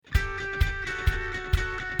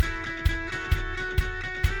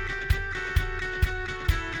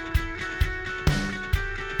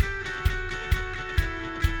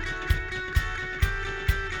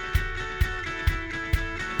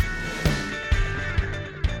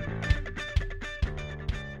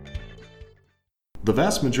The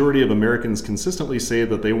vast majority of Americans consistently say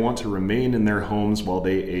that they want to remain in their homes while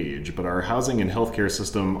they age, but our housing and healthcare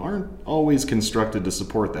system aren't always constructed to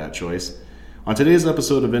support that choice. On today's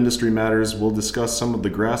episode of Industry Matters, we'll discuss some of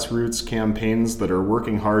the grassroots campaigns that are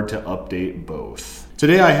working hard to update both.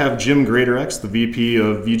 Today I have Jim Greatorex, the VP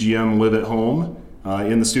of VGM Live at Home,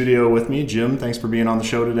 in the studio with me. Jim, thanks for being on the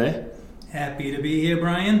show today. Happy to be here,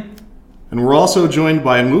 Brian. And we're also joined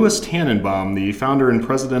by Louis Tannenbaum, the founder and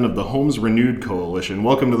president of the Homes Renewed Coalition.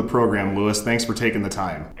 Welcome to the program, Louis. Thanks for taking the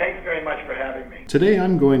time. Thanks very much for having me. Today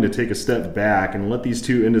I'm going to take a step back and let these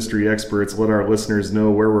two industry experts let our listeners know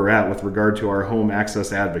where we're at with regard to our home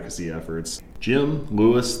access advocacy efforts. Jim,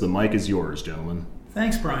 Louis, the mic is yours, gentlemen.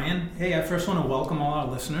 Thanks, Brian. Hey, I first want to welcome all our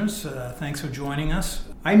listeners. Thanks for joining us.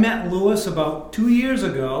 I met Louis about 2 years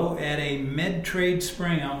ago at a MedTrade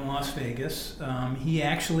Spring out in Las Vegas. He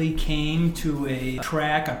actually came to a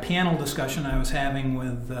panel discussion I was having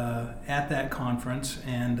with at that conference,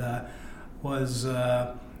 and was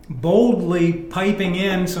boldly piping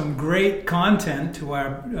in some great content to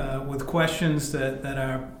our with questions that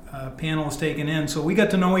our panel has taken in. So we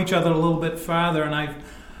got to know each other a little bit farther, and I've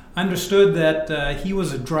understood that he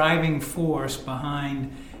was a driving force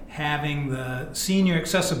behind having the Senior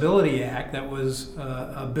Accessibility Act. That was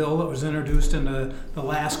a bill that was introduced into the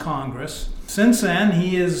last Congress. Since then,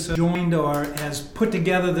 he has joined or has put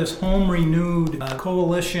together this Home Renewed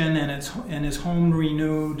coalition and his Home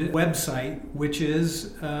Renewed website, which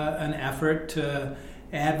is an effort to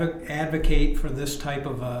advocate for this type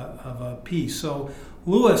of a piece. So,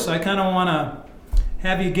 Louis, I kind of want to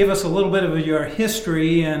have you give us a little bit of your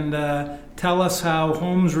history and tell us how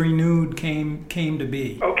Homes Renewed came to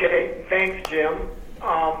be. Okay, thanks, Jim.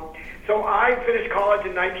 So I finished college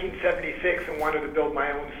in 1976 and wanted to build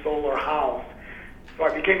my own solar house. So I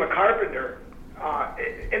became a carpenter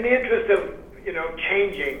in the interest of,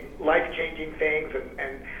 changing, life-changing things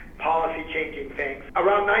and policy-changing things.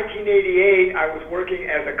 Around 1988, I was working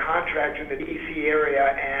as a contractor in the D.C.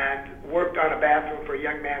 area and worked on a bathroom for a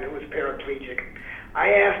young man who was paraplegic. I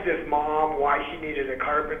asked his mom why she needed a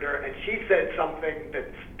carpenter, and she said something that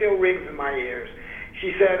still rings in my ears.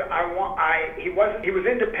 She said, he was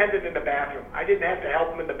independent in the bathroom. I didn't have to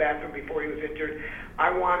help him in the bathroom before he was injured. I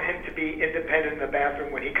want him to be independent in the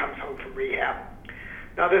bathroom when he comes home from rehab.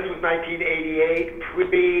 Now, this was 1988,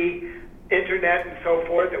 pre-internet and so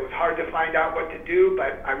forth. It was hard to find out what to do,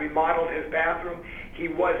 but I remodeled his bathroom. He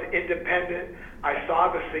was independent. I saw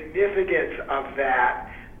the significance of that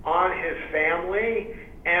on his family,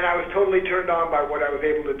 and I was totally turned on by what I was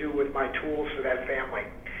able to do with my tools for that family.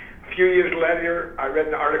 A few years later, I read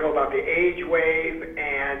an article about the age wave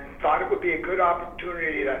and thought it would be a good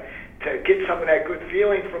opportunity to get some of that good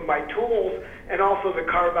feeling from my tools and also to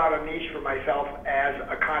carve out a niche for myself as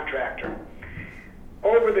a contractor.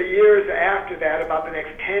 Over the years after that, about the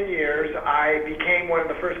next 10 years, I became one of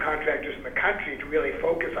the first contractors in the country to really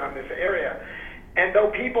focus on this area. And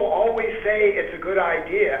though people always say it's a good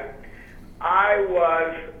idea, I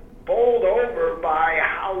was bowled over by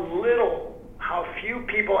how few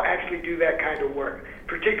people actually do that kind of work,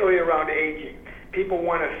 particularly around aging. People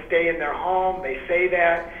want to stay in their home, they say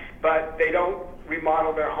that, but they don't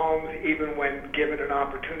remodel their homes even when given an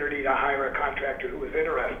opportunity to hire a contractor who was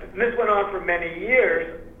interested. And this went on for many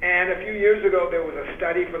years, and a few years ago there was a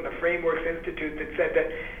study from the Frameworks Institute that said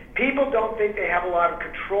that people don't think they have a lot of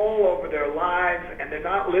control over their lives, and they're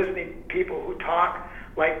not listening to people who talk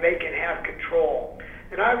like they can have control.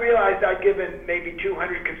 And I realized I'd given maybe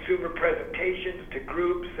 200 consumer presentations to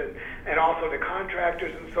groups and also to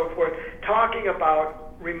contractors and so forth, talking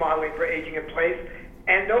about remodeling for aging in place,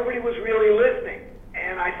 and nobody was really listening.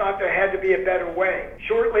 And I thought there had to be a better way.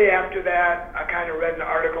 Shortly after that, I kind of read an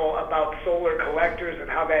article about solar collectors and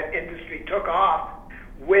how that industry took off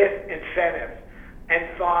with incentives, and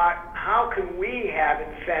thought, how can we have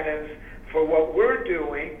incentives for what we're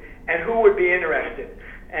doing and who would be interested?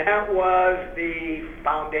 And that was the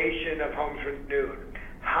foundation of Homes Renewed.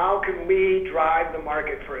 How can we drive the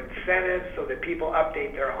market for incentives so that people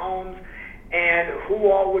update their homes, and who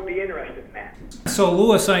all would be interested in that? So,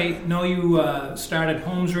 Louis, I know you started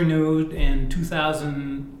Homes Renewed in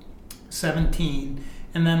 2017,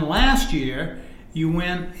 and then last year you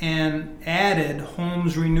went and added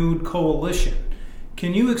Homes Renewed Coalition.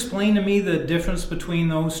 Can you explain to me the difference between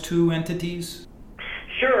those two entities?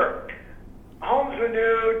 Sure. Homes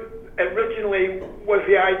Renewed originally was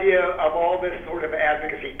the idea of all this sort of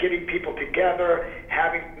advocacy, getting people together,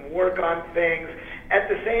 having them work on things, At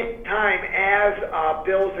the same time, as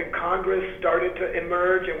bills in Congress started to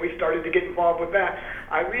emerge and we started to get involved with that,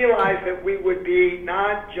 I realized that we would be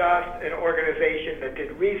not just an organization that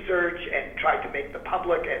did research and tried to make the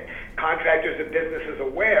public and contractors and businesses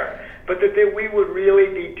aware, but that we would really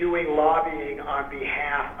be doing lobbying on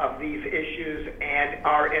behalf of these issues and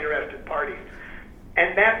our interested parties.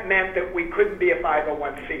 And that meant that we couldn't be a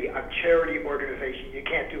 501c, a charity organization. You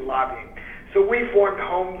can't do lobbying. So we formed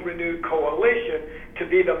Homes Renewed Coalition to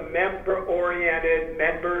be the member-oriented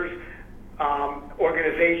members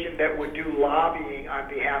organization that would do lobbying on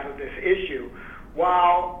behalf of this issue,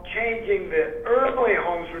 while changing the early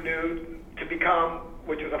Homes Renewed to become,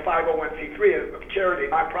 which was a 501c3, a charity,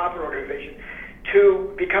 nonprofit organization,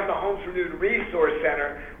 to become the Homes Renewed Resource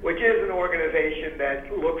Center, which is an organization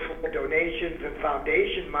that looks for donations and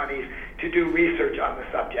foundation monies to do research on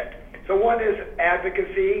the subject. So one is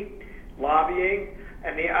advocacy, lobbying,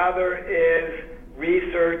 and the other is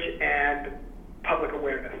research and public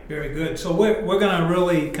awareness. Very good. So we're going to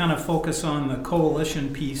really kind of focus on the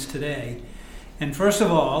coalition piece today. And first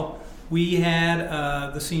of all, we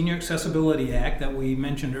had the Senior Accessibility Act that we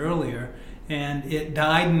mentioned earlier, and it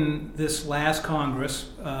died in this last Congress,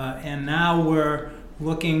 and now we're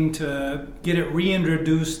looking to get it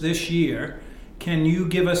reintroduced this year. Can you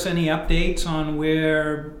give us any updates on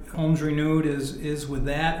where Homes Renewed is with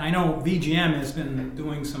that? I know VGM has been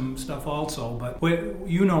doing some stuff also, but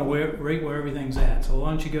you know right where everything's at. So why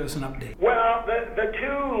don't you give us an update? Well, the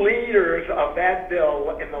two leaders of that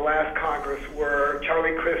bill in the last Congress were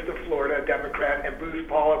Charlie Crist of Florida, a Democrat, and Bruce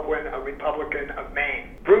Poliquin, a Republican of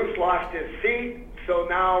Maine. Bruce lost his seat, so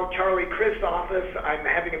now Charlie Crist's office, I'm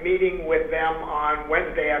having a meeting with them on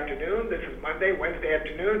Wednesday afternoon. This is Monday, Wednesday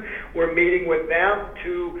afternoon. We're meeting with them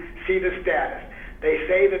to see the status. They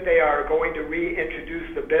say that they are going to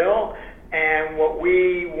reintroduce the bill, and what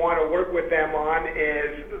we want to work with them on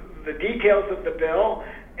is the details of the bill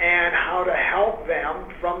and how to help them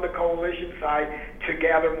from the coalition side to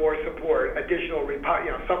gather more support. Additional,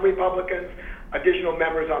 some Republicans, additional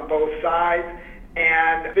members on both sides,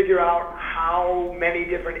 and figure out how many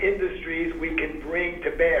different industries we can bring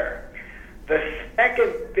to bear. The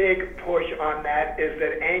second big push on that is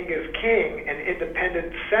that Angus King, an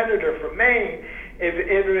independent senator from Maine, is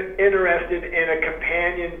interested in a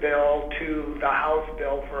companion bill to the House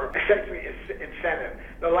bill for essentially incentive.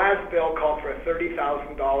 The last bill called for a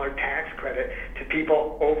 $30,000 tax credit to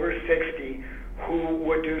people over 60 who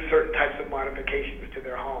would do certain types of modifications to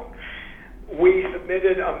their home. We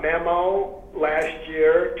submitted a memo last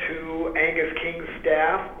year to Angus King's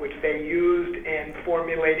staff, which they used in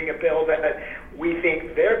formulating a bill that we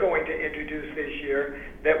think they're going to introduce this year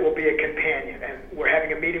that will be a companion. And we're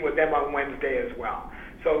having a meeting with them on Wednesday as well.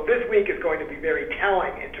 So this week is going to be very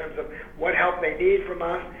telling in terms of what help they need from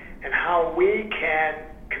us and how we can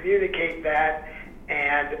communicate that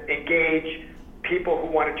and engage people who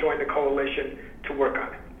want to join the coalition to work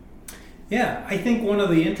on it. Yeah, I think one of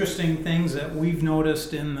the interesting things that we've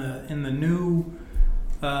noticed in the new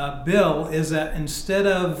bill is that instead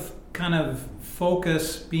of kind of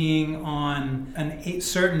focus being on a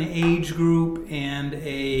certain age group and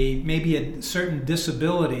maybe a certain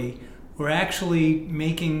disability, we're actually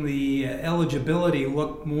making the eligibility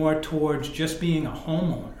look more towards just being a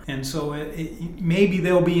homeowner. And so maybe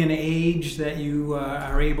there'll be an age that you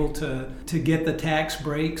are able to get the tax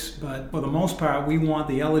breaks, but for the most part, we want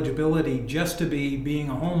the eligibility just to be being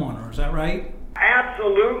a homeowner. Is that right?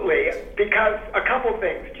 Absolutely, because a couple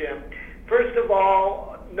things, Jim. First of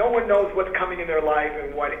all, no one knows what's coming in their life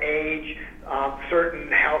and what age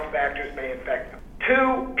certain health factors may affect them.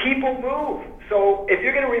 Two, people move. So if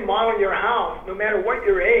you're going to remodel your house, no matter what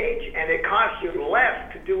your age, and it costs you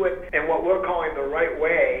less to do it in what we're calling the right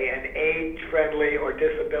way, an age-friendly or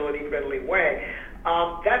disability-friendly way,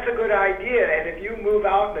 that's a good idea. And if you move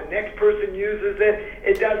out and the next person uses it,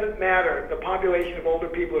 it doesn't matter. The population of older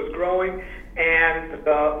people is growing, and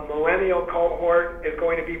the millennial cohort is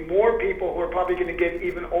going to be more people who are probably going to get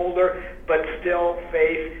even older but still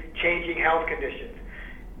face changing health conditions.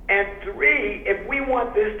 And three, if we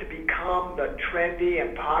want this to become the trendy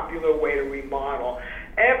and popular way to remodel,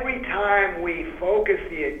 every time we focus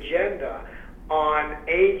the agenda on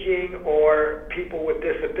aging or people with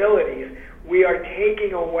disabilities, we are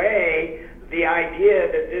taking away the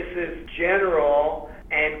idea that this is general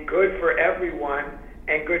and good for everyone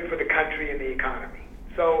and good for the country and the economy.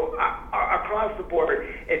 So across the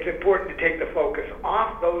board, it's important to take the focus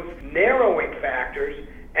off those narrowing factors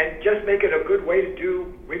and just make it a good way to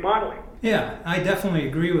do remodeling. Yeah, I definitely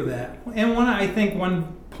agree with that. And I think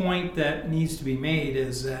one point that needs to be made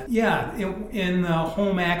is that, in the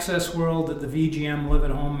home access world that the VGM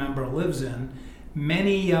live-at-home member lives in,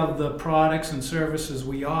 many of the products and services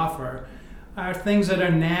we offer are things that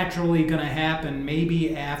are naturally going to happen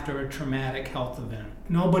maybe after a traumatic health event.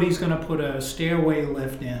 Nobody's going to put a stairway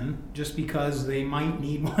lift in just because they might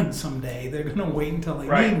need one someday. They're going to wait until they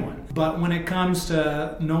need one. But when it comes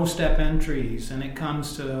to no-step entries and it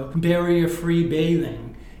comes to barrier-free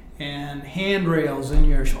bathing and handrails in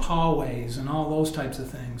your hallways and all those types of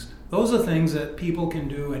things, those are things that people can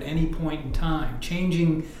do at any point in time.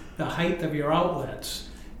 Changing the height of your outlets,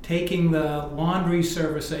 taking the laundry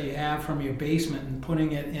service that you have from your basement and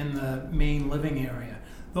putting it in the main living area.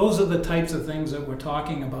 Those are the types of things that we're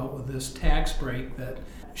talking about with this tax break that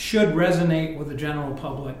should resonate with the general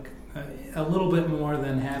public a little bit more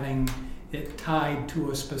than having it tied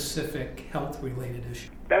to a specific health-related issue.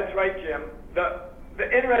 That's right, Jim.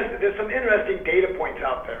 There's some interesting data points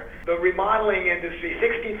out there. The remodeling industry,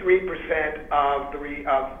 63% of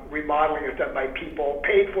remodeling is done by people,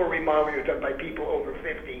 paid for remodeling is done by people over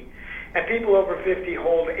 50. And people over 50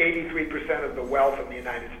 hold 83% of the wealth in the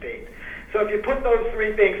United States. So if you put those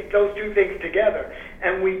two things together,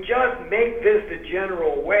 and we just make this the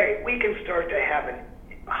general way, we can start to have a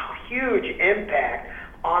huge impact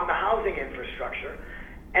on the housing infrastructure.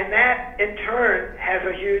 And that, in turn, has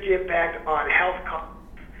a huge impact on health costs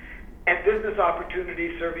and business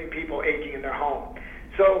opportunities serving people aging in their home.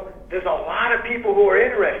 So there's a lot of people who are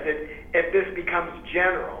interested if this becomes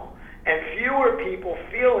general, and fewer people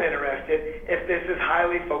feel interested if this is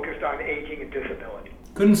highly focused on aging and disability.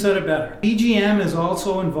 Couldn't said it better. VGM is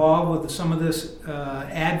also involved with some of this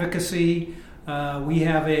advocacy. We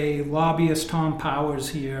have a lobbyist, Tom Powers,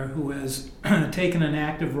 here, who has taken an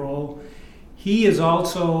active role. He is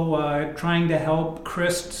also trying to help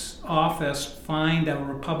Crist's office find a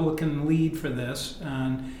Republican lead for this,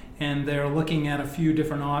 and they're looking at a few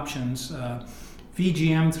different options.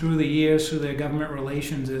 VGM, through the years, through their government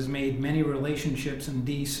relations, has made many relationships in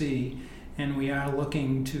D.C., and we are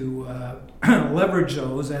looking to leverage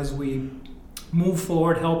those as we move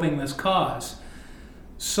forward helping this cause.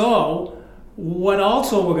 So, what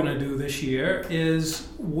also we're going to do this year is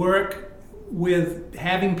work with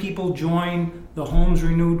having people join the Homes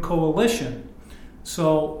Renewed Coalition.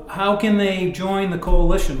 So how can they join the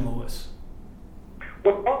coalition, Louis?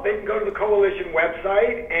 Well, they can go to the coalition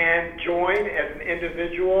website and join as an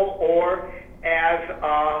individual or as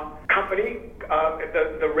a company.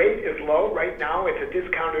 The rate is low right now. It's a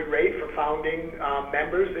discounted rate for founding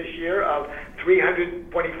members this year of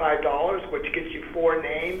 $325, which gets you 4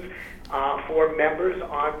 names, 4 members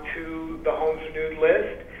onto the Homes Renewed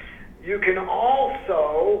list. You can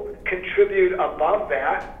also contribute above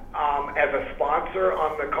that as a sponsor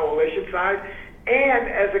on the coalition side and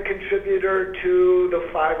as a contributor to the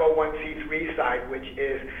 501c3 side, which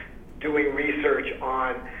is doing research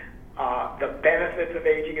on the benefits of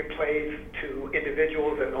aging in place to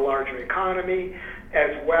individuals in the larger economy,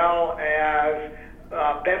 as well as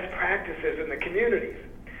best practices in the communities.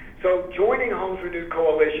 So joining Homes Renewed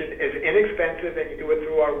Coalition is inexpensive, and you do it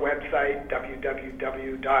through our website,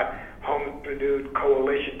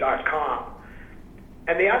 www.homesrenewedcoalition.com.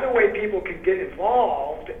 And the other way people can get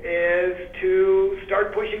involved is to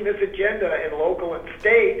start pushing this agenda in local and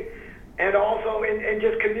state, and also in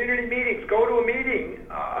just community meetings. Go to a meeting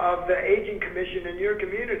of the Aging Commission in your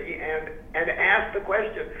community and ask the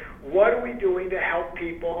question, what are we doing to help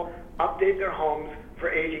people update their homes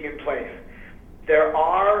for aging in place? There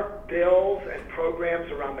are bills and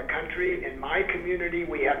programs around the country. In my community,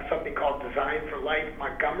 we have something called Design for Life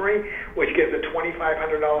Montgomery, which gives a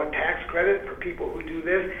 $2,500 tax credit for people who do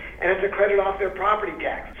this, and it's a credit off their property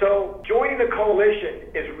tax. So joining the coalition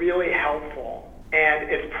is really helpful, and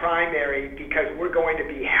it's primary because we're going to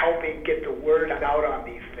be helping get the word out on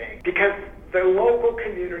these things. Because the local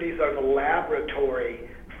communities are the laboratory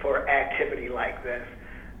for activity like this.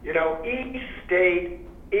 You know, each state,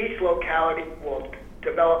 each locality will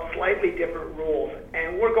develop slightly different rules,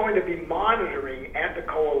 and we're going to be monitoring at the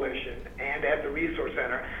coalition and at the Resource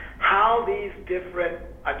Center how these different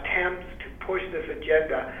attempts to push this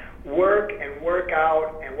agenda work and work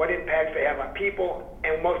out, and what impacts they have on people,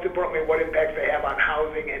 and most importantly, what impacts they have on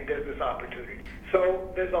housing and business opportunities.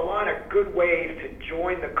 So there's a lot of good ways to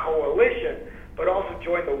join the coalition, but also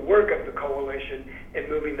join the work of the coalition in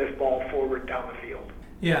moving this ball forward down the field.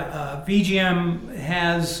 Yeah, VGM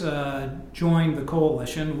has joined the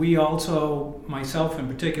coalition. We also, myself in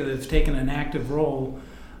particular, have taken an active role.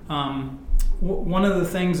 One of the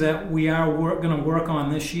things that we are going to work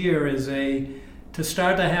on this year is to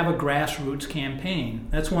start to have a grassroots campaign.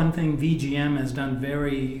 That's one thing VGM has done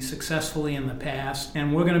very successfully in the past,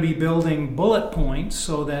 and we're going to be building bullet points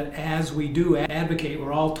so that as we do advocate,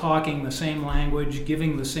 we're all talking the same language,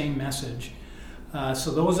 giving the same message.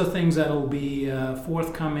 So those are things that will be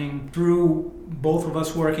forthcoming through both of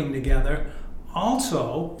us working together.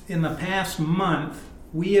 Also, in the past month,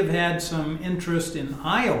 we have had some interest in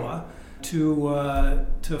Iowa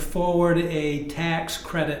to forward a tax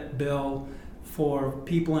credit bill for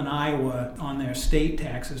people in Iowa on their state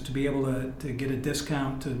taxes to be able to get a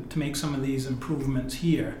discount to make some of these improvements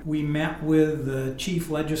here. We met with the chief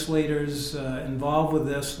legislators involved with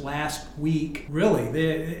this last week. Really,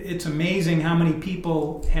 it's amazing how many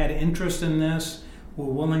people had interest in this, were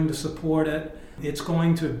willing to support it. It's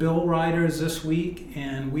going to bill riders this week,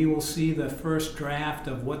 and we will see the first draft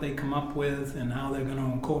of what they come up with and how they're going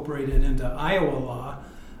to incorporate it into Iowa law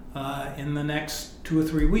in the next 2 or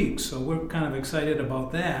 3 weeks. So we're kind of excited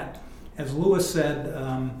about that. As Lewis said,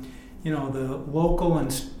 the local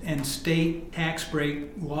and state tax break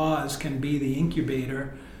laws can be the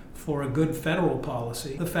incubator for a good federal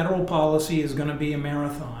policy. The federal policy is going to be a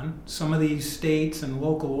marathon. Some of these states and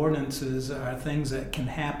local ordinances are things that can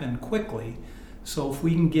happen quickly. So if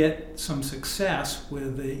we can get some success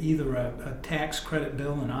with either a tax credit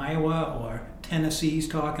bill in Iowa, or Tennessee's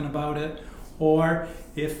talking about it, or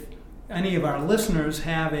if any of our listeners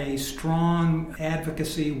have a strong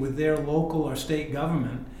advocacy with their local or state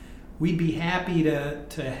government, we'd be happy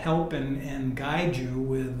to help and guide you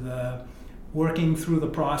with working through the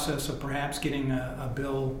process of perhaps getting a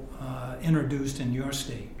bill introduced in your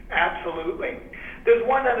state. Absolutely. There's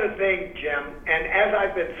one other thing, Jim, and as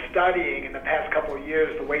I've been studying in the past couple of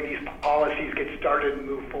years the way these policies get started and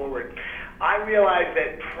move forward, I realize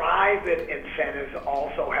that private incentives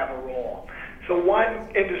also have a role. So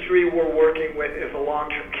one industry we're working with is the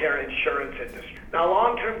long-term care insurance industry. Now,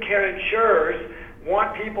 long-term care insurers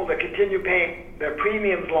want people to continue paying their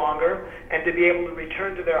premiums longer and to be able to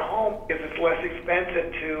return to their home because it's less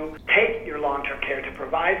expensive to take your long-term care, to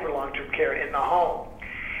provide for long-term care in the home.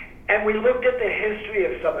 And we looked at the history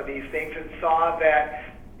of some of these things and saw that,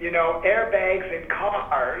 airbags in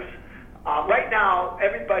cars, right now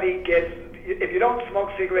everybody gets, if you don't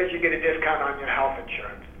smoke cigarettes, you get a discount on your health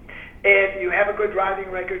insurance. If you have a good driving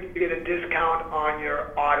record, you get a discount on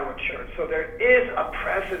your auto insurance. So there is a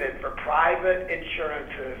precedent for private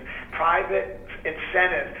insurances, private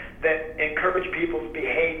incentives that encourage people's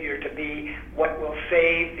behavior to be what will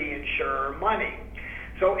save the insurer money.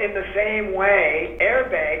 So in the same way,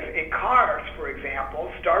 airbags in cars, for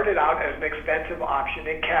example, started out as an expensive option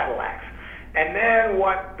in Cadillacs. And then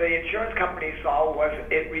what the insurance company saw was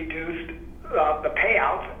it reduced the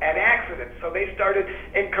payouts at accidents. So they started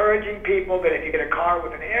encouraging people that if you get a car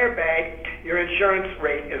with an airbag, your insurance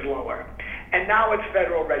rate is lower. And now it's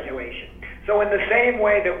federal regulation. So in the same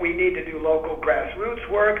way that we need to do local grassroots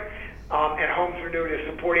work, and Homes Renewed is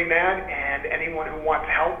supporting that, and anyone who wants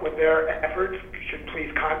help with their efforts should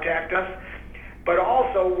please contact us. But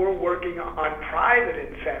also we're working on private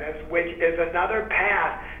incentives, which is another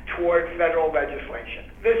path toward federal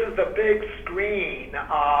legislation. This is the big screen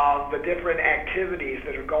of the different activities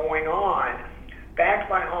that are going on, backed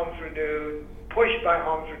by Homes Renewed, pushed by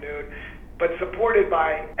Homes Renewed, but supported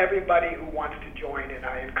by everybody who wants to join, and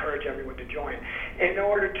I encourage everyone to join, in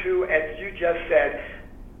order to, as you just said,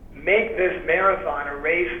 make this marathon a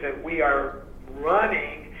race that we are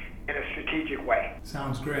running in a strategic way.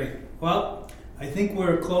 Sounds great. Well, I think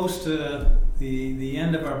we're close to the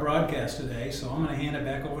end of our broadcast today, so I'm going to hand it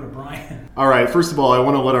back over to Brian. All right. First of all, I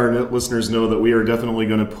want to let our listeners know that we are definitely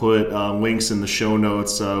going to put links in the show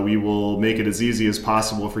notes. We will make it as easy as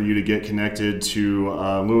possible for you to get connected to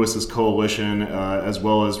Lewis's coalition, as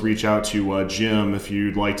well as reach out to Jim if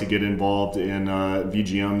you'd like to get involved in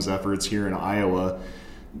VGM's efforts here in Iowa.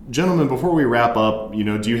 Gentlemen, before we wrap up,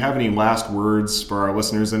 do you have any last words for our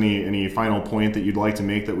listeners? Any final point that you'd like to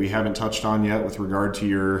make that we haven't touched on yet with regard to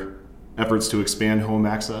your efforts to expand home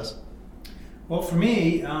access? Well, for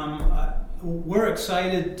me, we're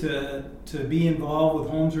excited to be involved with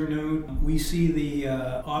Homes Renewed. We see the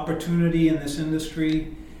opportunity in this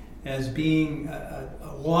industry as being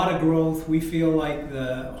a lot of growth. We feel like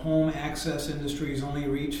the home access industry has only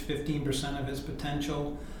reached 15% of its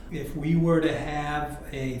potential. If we were to have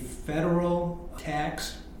a federal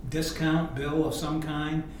tax discount bill of some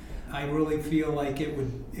kind, I really feel like it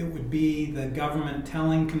would be the government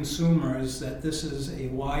telling consumers that this is a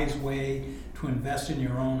wise way to invest in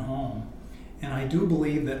your own home. And I do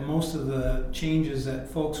believe that most of the changes that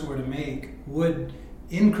folks were to make would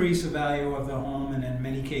increase the value of the home, and in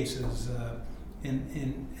many cases,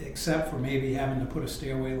 except for maybe having to put a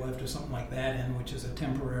stairway lift or something like that in, which is a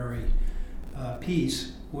temporary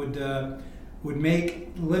piece, would would make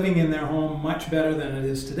living in their home much better than it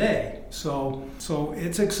is today. So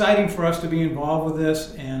it's exciting for us to be involved with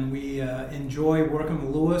this, and we enjoy working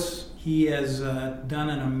with Louis. He has done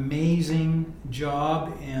an amazing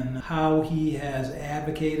job in how he has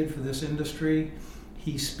advocated for this industry.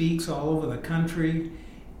 He speaks all over the country.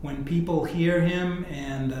 When people hear him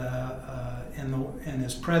and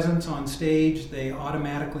his presence on stage, they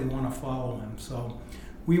automatically want to follow him. So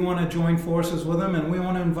we want to join forces with him, and we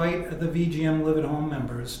want to invite the VGM Live at Home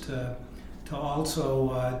members to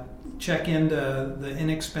also check into the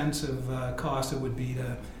inexpensive cost it would be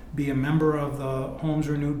to be a member of the Homes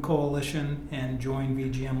Renewed Coalition and join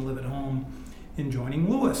VGM Live at Home in joining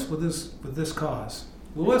Louis with this cause.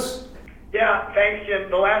 Louis? Yeah, thanks, Jim.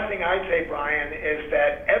 The last thing I'd say, Brian, is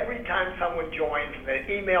that every time someone joins, the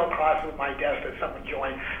email crosses my desk that someone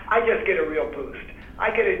joined, I just get a real boost.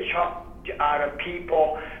 I get a chuck out of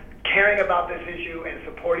people caring about this issue and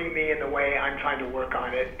supporting me in the way I'm trying to work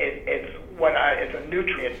on it. It's a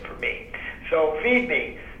nutrient for me. So feed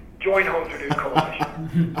me. Join Homes Renewed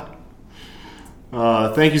Coalition.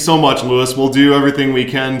 Thank you so much, Louis. We'll do everything we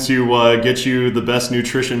can to get you the best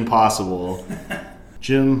nutrition possible.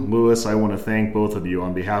 Jim, Louis, I want to thank both of you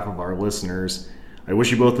on behalf of our listeners. I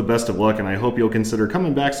wish you both the best of luck, and I hope you'll consider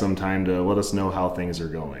coming back sometime to let us know how things are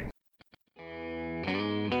going.